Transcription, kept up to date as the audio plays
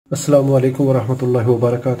Assalamu alaikum wa rahmatullahi wa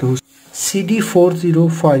barakatuh.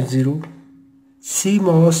 CD4050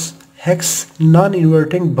 CMOS hex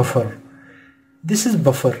non-inverting buffer. This is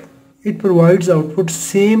buffer. It provides output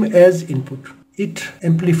same as input. It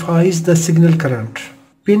amplifies the signal current.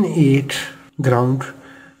 Pin 8 ground.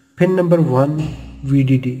 Pin number 1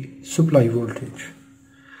 VDD supply voltage.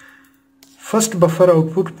 First buffer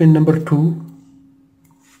output pin number 2.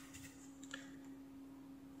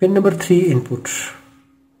 Pin number 3 input.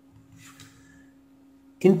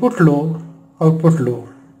 Input low, output low.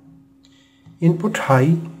 Input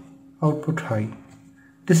high, output high.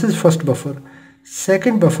 This is first buffer.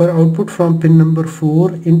 Second buffer, output from pin number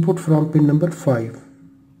 4, input from pin number 5.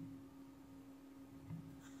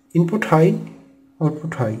 Input high,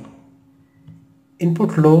 output high.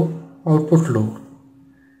 Input low, output low.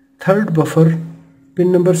 Third buffer,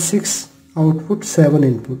 pin number 6, output 7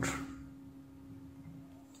 input.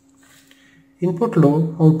 Input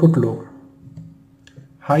low, output low.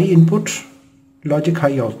 High input, logic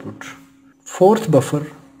high output. Fourth buffer,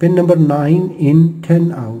 pin number 9 in,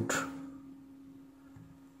 10 out.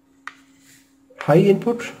 High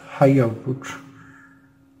input, high output.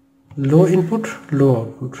 Low input, low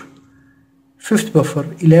output. Fifth buffer,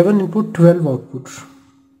 11 input, 12 output.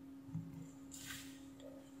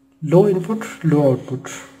 Low input, low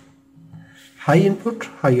output. High input,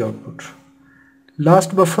 high output.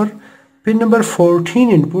 Last buffer, pin number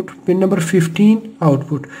 14 input, pin number 15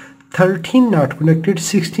 output, 13 not connected,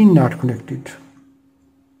 16 not connected.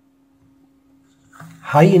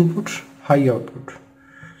 High input, high output.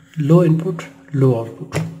 Low input, low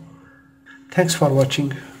output. Thanks for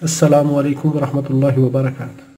watching. Assalamu alaikum wa rahmatullahi wa barakatuh.